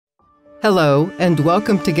Hello, and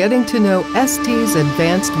welcome to Getting to Know ST's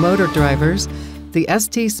Advanced Motor Drivers, the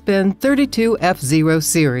STSPIN32F0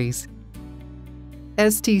 series.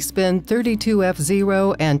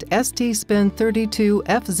 STSPIN32F0 and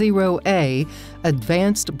STSPIN32F0A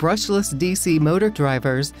advanced brushless DC motor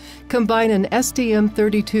drivers combine an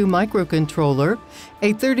STM32 microcontroller,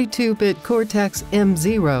 a 32-bit Cortex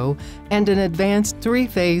M0, and an advanced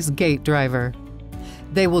three-phase gate driver.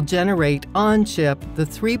 They will generate on-chip the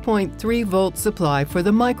 3.3-volt supply for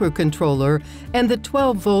the microcontroller and the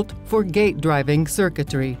 12-volt for gate driving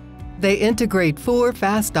circuitry. They integrate 4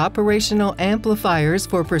 fast operational amplifiers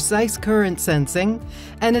for precise current sensing,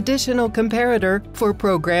 an additional comparator for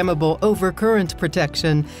programmable overcurrent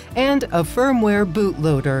protection, and a firmware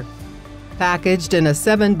bootloader. Packaged in a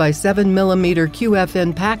 7x7mm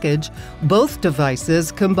QFN package, both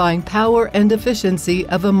devices combine power and efficiency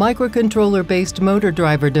of a microcontroller-based motor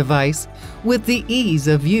driver device with the ease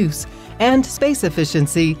of use and space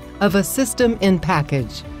efficiency of a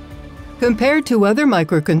system-in-package. Compared to other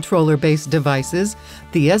microcontroller-based devices,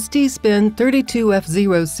 the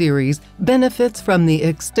STSPIN32F0 series benefits from the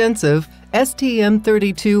extensive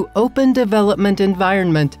STM32 open development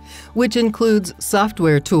environment, which includes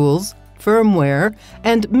software tools, firmware,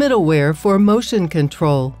 and middleware for motion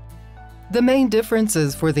control. The main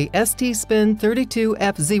differences for the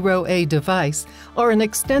STSPIN32F0A device are an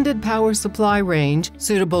extended power supply range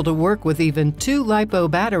suitable to work with even 2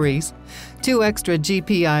 LiPo batteries, 2 extra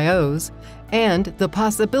GPIOs, and the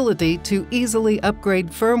possibility to easily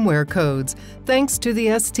upgrade firmware codes thanks to the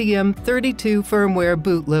STM32 firmware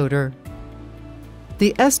bootloader.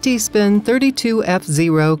 The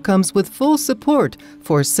STSPIN32F0 comes with full support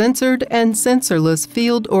for sensored and sensorless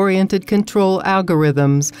field-oriented control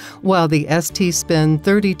algorithms, while the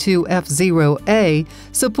STSPIN32F0A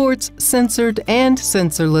supports sensored and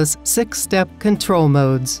sensorless 6-step control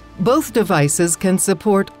modes. Both devices can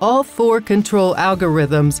support all 4 control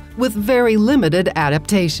algorithms with very limited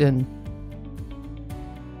adaptation.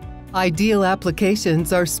 Ideal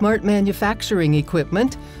applications are smart manufacturing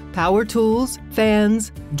equipment, power tools,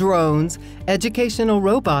 fans, drones, educational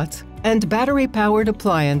robots, and battery-powered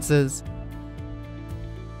appliances.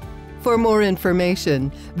 For more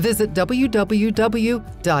information, visit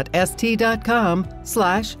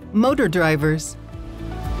www.st.com/motordrivers.